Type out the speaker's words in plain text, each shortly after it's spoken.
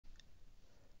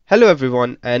Hello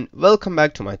everyone and welcome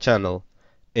back to my channel.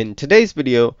 In today's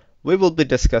video, we will be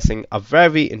discussing a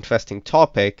very interesting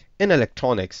topic in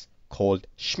electronics called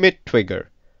Schmitt trigger.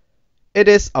 It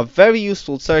is a very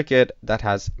useful circuit that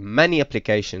has many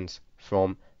applications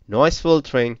from noise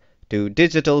filtering to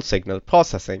digital signal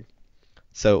processing.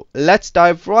 So let's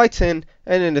dive right in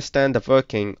and understand the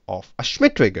working of a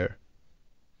Schmitt trigger.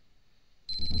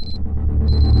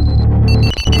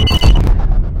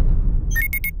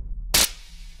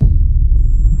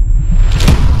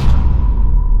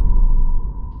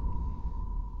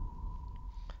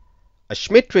 A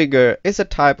Schmitt trigger is a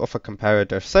type of a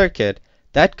comparator circuit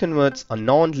that converts a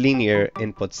non-linear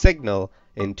input signal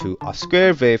into a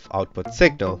square wave output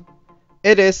signal.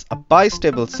 It is a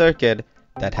bistable circuit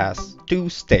that has two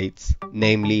states,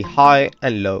 namely high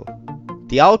and low.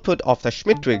 The output of the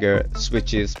Schmitt trigger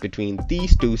switches between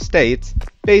these two states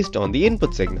based on the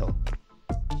input signal.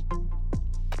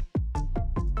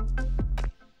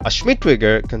 A Schmitt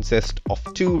trigger consists of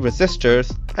two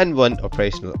resistors and one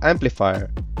operational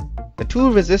amplifier. The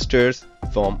two resistors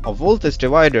form a voltage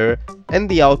divider and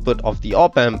the output of the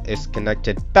op-amp is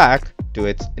connected back to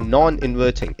its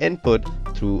non-inverting input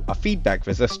through a feedback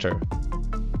resistor.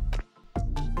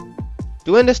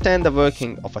 To understand the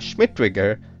working of a Schmitt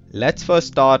trigger, let's first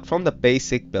start from the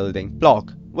basic building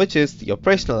block, which is the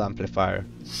operational amplifier,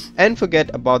 and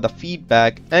forget about the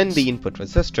feedback and the input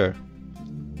resistor.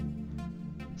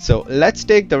 So let's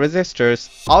take the resistors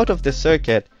out of the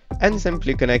circuit and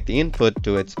simply connect the input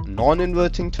to its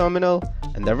non-inverting terminal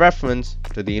and the reference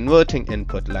to the inverting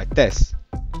input like this.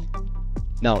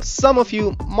 Now some of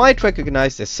you might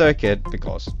recognize this circuit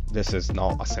because this is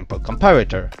now a simple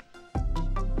comparator.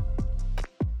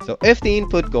 So if the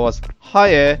input goes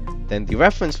higher than the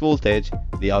reference voltage,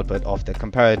 the output of the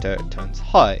comparator turns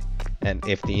high, and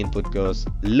if the input goes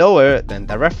lower than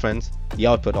the reference, the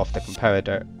output of the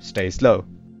comparator stays low.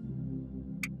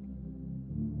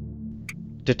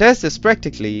 To test this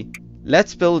practically,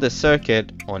 let's build a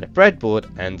circuit on a breadboard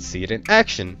and see it in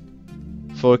action.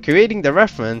 For creating the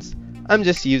reference, I'm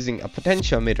just using a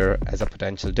potentiometer as a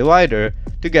potential divider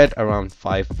to get around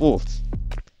 5 volts.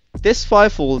 This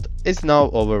 5 volt is now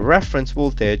our reference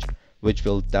voltage, which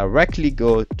will directly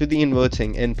go to the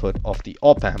inverting input of the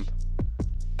op-amp.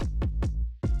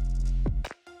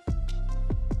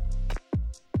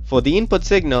 For the input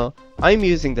signal, I'm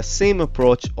using the same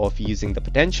approach of using the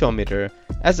potentiometer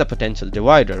as a potential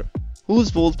divider, whose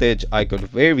voltage I could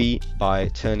vary by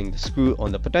turning the screw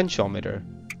on the potentiometer.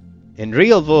 In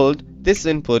real world, this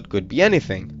input could be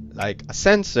anything, like a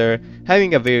sensor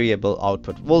having a variable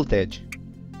output voltage.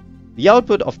 The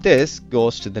output of this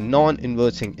goes to the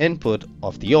non-inverting input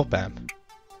of the op-amp.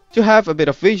 To have a bit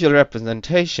of visual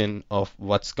representation of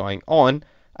what's going on,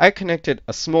 I connected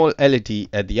a small LED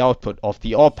at the output of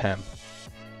the op-amp.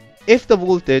 If the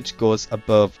voltage goes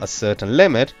above a certain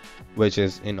limit, which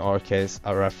is in our case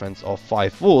a reference of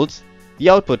 5 volts, the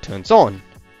output turns on.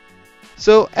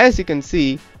 So as you can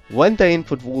see, when the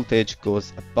input voltage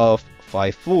goes above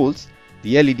 5 volts,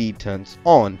 the LED turns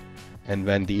on, and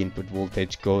when the input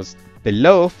voltage goes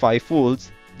below 5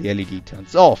 volts, the LED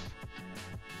turns off.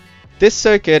 This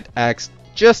circuit acts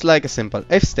just like a simple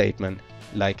if statement,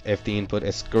 like if the input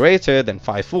is greater than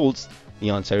 5 volts, the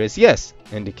answer is yes,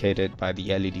 indicated by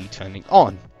the LED turning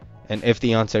on, and if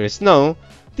the answer is no,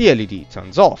 the LED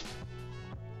turns off.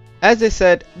 As I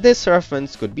said, this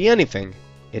reference could be anything.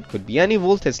 It could be any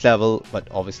voltage level, but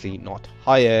obviously not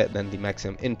higher than the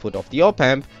maximum input of the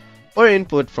op-amp or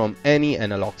input from any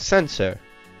analog sensor.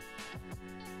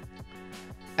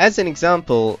 As an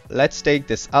example, let's take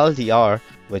this LDR,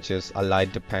 which is a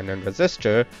light dependent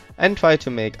resistor, and try to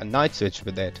make a night switch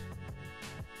with it.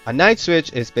 A night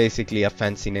switch is basically a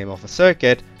fancy name of a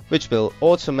circuit which will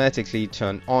automatically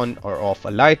turn on or off a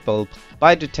light bulb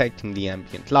by detecting the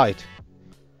ambient light.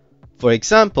 For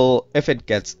example, if it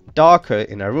gets darker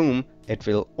in a room, it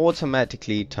will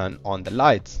automatically turn on the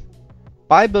lights.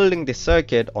 By building the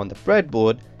circuit on the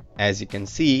breadboard, as you can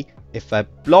see, if I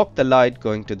block the light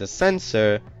going to the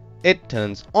sensor, it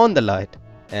turns on the light,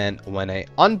 and when I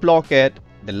unblock it,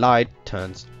 the light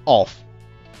turns off.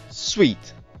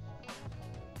 Sweet!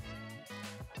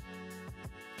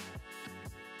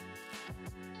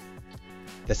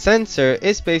 The sensor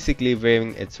is basically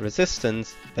varying its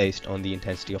resistance based on the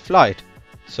intensity of light.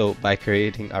 So by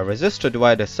creating a resistor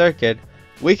divider circuit,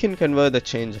 we can convert the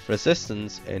change of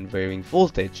resistance in varying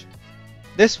voltage.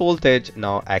 This voltage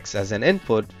now acts as an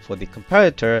input for the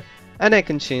comparator, and I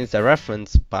can change the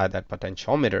reference by that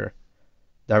potentiometer.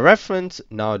 The reference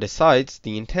now decides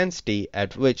the intensity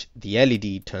at which the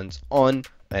LED turns on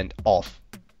and off.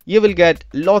 You will get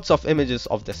lots of images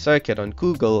of the circuit on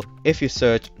Google if you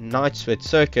search night switch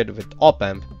circuit with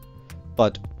op-amp.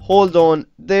 But hold on,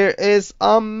 there is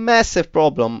a massive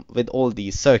problem with all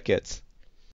these circuits.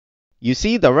 You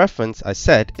see, the reference I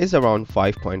set is around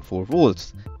 5.4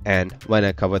 volts, and when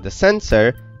I cover the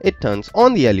sensor, it turns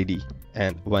on the LED,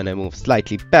 and when I move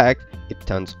slightly back, it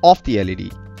turns off the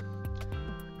LED.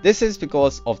 This is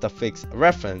because of the fixed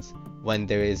reference. When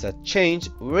there is a change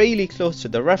really close to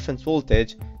the reference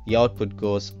voltage, the output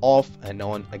goes off and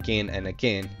on again and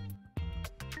again.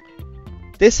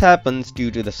 This happens due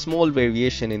to the small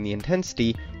variation in the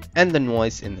intensity and the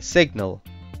noise in the signal.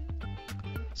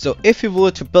 So if you were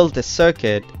to build this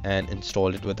circuit and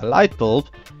install it with a light bulb,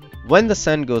 when the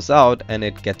sun goes out and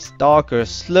it gets darker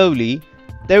slowly,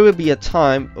 there will be a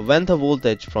time when the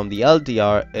voltage from the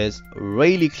LDR is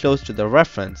really close to the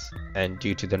reference, and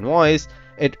due to the noise,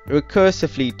 it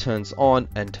recursively turns on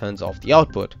and turns off the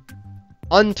output,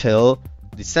 until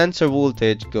the sensor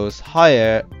voltage goes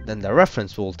higher than the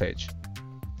reference voltage,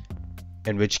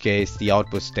 in which case the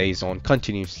output stays on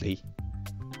continuously.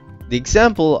 The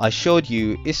example I showed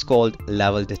you is called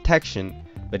level detection,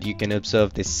 but you can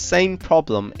observe this same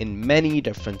problem in many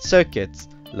different circuits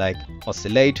like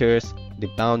oscillators,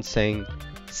 debouncing,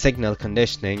 signal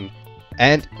conditioning,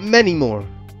 and many more.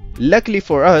 Luckily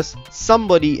for us,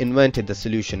 somebody invented the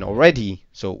solution already,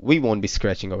 so we won't be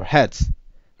scratching our heads.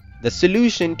 The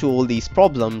solution to all these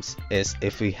problems is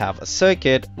if we have a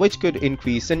circuit which could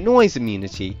increase the noise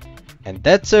immunity, and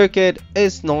that circuit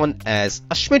is known as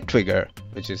a Schmitt trigger,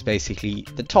 which is basically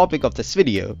the topic of this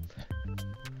video.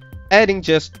 Adding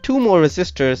just 2 more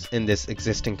resistors in this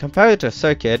existing comparator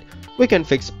circuit, we can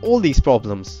fix all these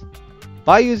problems.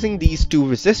 By using these 2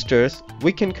 resistors,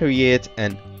 we can create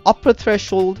an upper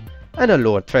threshold and a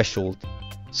lower threshold.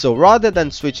 So rather than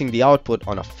switching the output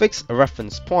on a fixed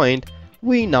reference point,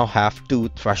 we now have 2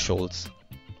 thresholds.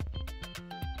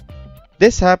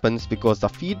 This happens because the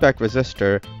feedback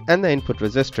resistor and the input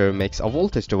resistor makes a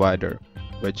voltage divider,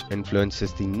 which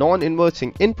influences the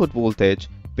non-inverting input voltage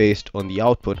based on the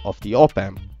output of the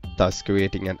op-amp, thus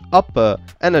creating an upper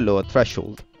and a lower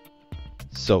threshold.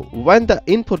 So when the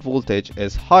input voltage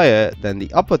is higher than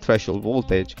the upper threshold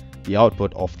voltage, the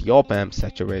output of the op-amp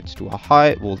saturates to a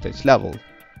high voltage level.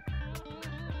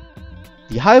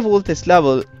 The high voltage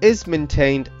level is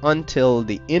maintained until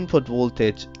the input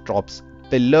voltage drops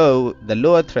below the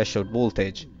lower threshold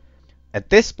voltage. At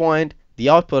this point, the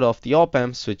output of the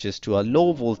op-amp switches to a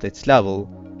low voltage level,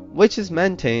 which is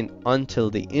maintained until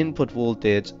the input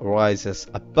voltage rises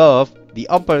above the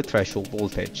upper threshold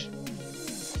voltage.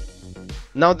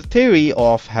 Now, the theory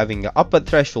of having an upper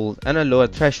threshold and a lower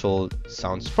threshold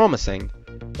sounds promising,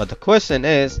 but the question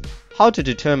is how to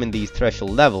determine these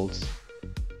threshold levels.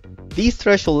 These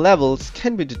threshold levels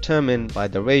can be determined by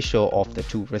the ratio of the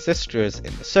 2 resistors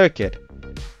in the circuit.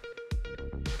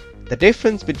 The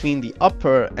difference between the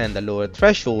upper and the lower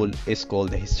threshold is called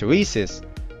the hysteresis,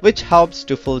 which helps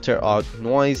to filter out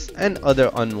noise and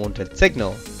other unwanted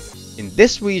signal. In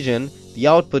this region, the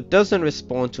output doesn't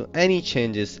respond to any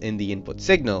changes in the input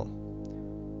signal.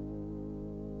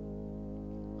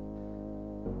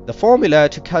 The formula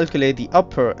to calculate the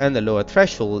upper and the lower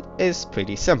threshold is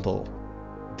pretty simple.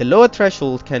 The lower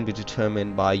threshold can be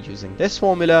determined by using this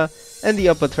formula, and the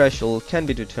upper threshold can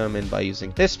be determined by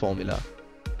using this formula.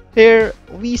 Here,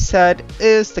 Vsat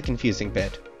is the confusing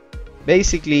bit.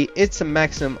 Basically, it's a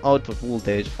maximum output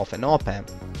voltage of an op-amp.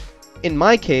 In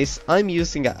my case, I'm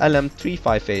using a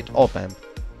LM358 op-amp.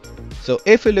 So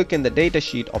if we look in the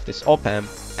datasheet of this op-amp,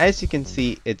 as you can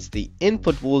see, it's the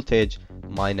input voltage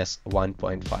minus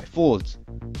 1.5 volts.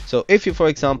 So if you, for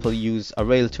example, use a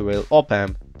rail-to-rail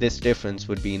op-amp, this difference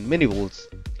would be in millivolts.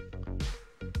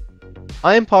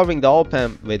 I am powering the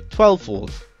op-amp with 12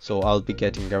 volts, so I'll be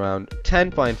getting around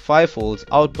 10.5 volts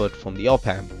output from the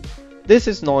op-amp. This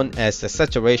is known as the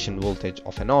saturation voltage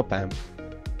of an op-amp.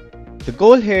 The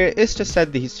goal here is to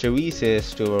set the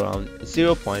hysteresis to around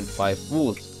 0.5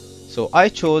 volts. So I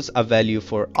chose a value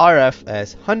for RF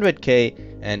as 100k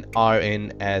and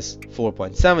Rin as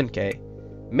 4.7k.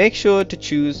 Make sure to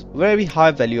choose very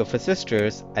high value of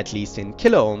resistors, at least in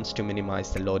kilo ohms, to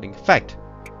minimize the loading effect.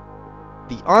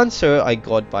 The answer I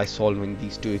got by solving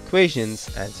these 2 equations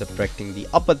and subtracting the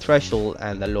upper threshold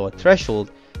and the lower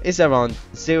threshold is around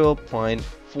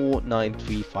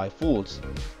 0.4935 volts,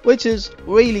 which is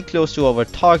really close to our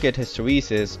target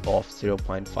hysteresis of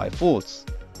 0.5 volts.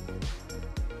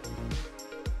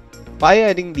 By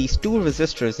adding these 2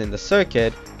 resistors in the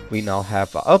circuit, we now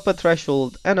have an upper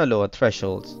threshold and a lower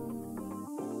threshold.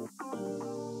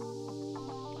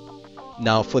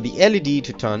 Now for the LED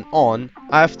to turn on,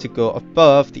 I have to go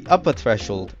above the upper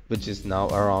threshold, which is now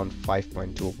around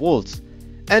 5.2 volts.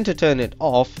 And to turn it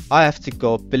off, I have to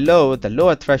go below the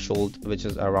lower threshold, which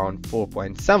is around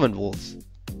 4.7 volts.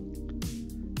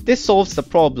 This solves the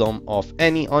problem of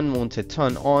any unwanted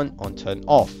turn on or turn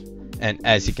off. And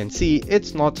as you can see,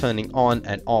 it's not turning on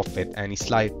and off with any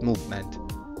slight movement.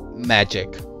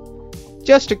 Magic.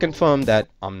 Just to confirm that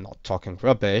I'm not talking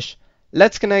rubbish,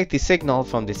 let's connect the signal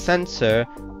from the sensor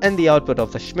and the output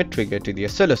of the Schmitt trigger to the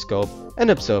oscilloscope and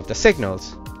observe the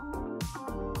signals.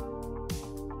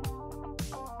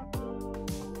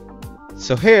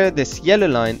 So here this yellow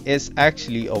line is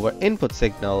actually our input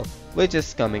signal, which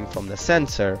is coming from the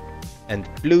sensor, and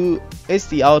blue is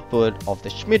the output of the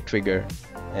Schmitt trigger.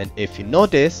 And if you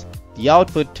notice, the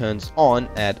output turns on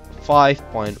at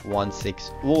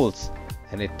 5.16 volts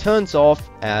and it turns off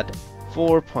at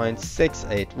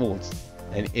 4.68 volts.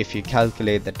 And if you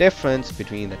calculate the difference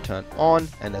between the turn on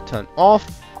and the turn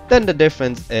off, then the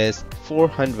difference is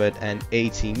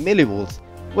 480 millivolts,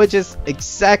 which is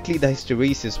exactly the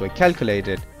hysteresis we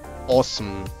calculated.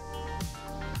 Awesome!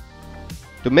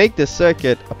 To make this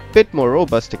circuit a bit more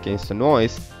robust against the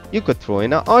noise, you could throw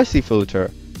in a RC filter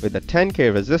with a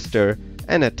 10k resistor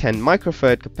and a 10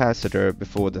 microfarad capacitor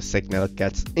before the signal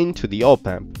gets into the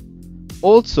op-amp.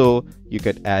 Also, you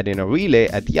could add in a relay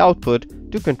at the output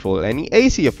to control any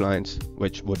AC appliance,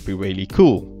 which would be really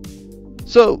cool.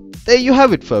 So there you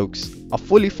have it folks, a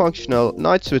fully functional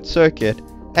night switch circuit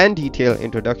and detailed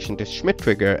introduction to Schmitt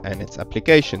trigger and its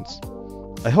applications.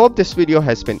 I hope this video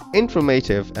has been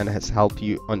informative and has helped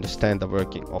you understand the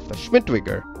working of the Schmitt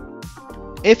trigger.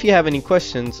 If you have any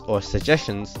questions or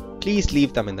suggestions, please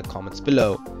leave them in the comments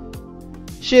below.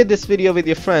 Share this video with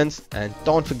your friends and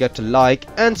don't forget to like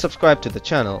and subscribe to the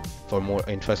channel for more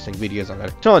interesting videos on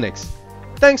electronics.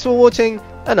 Thanks for watching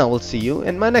and I will see you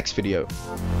in my next video.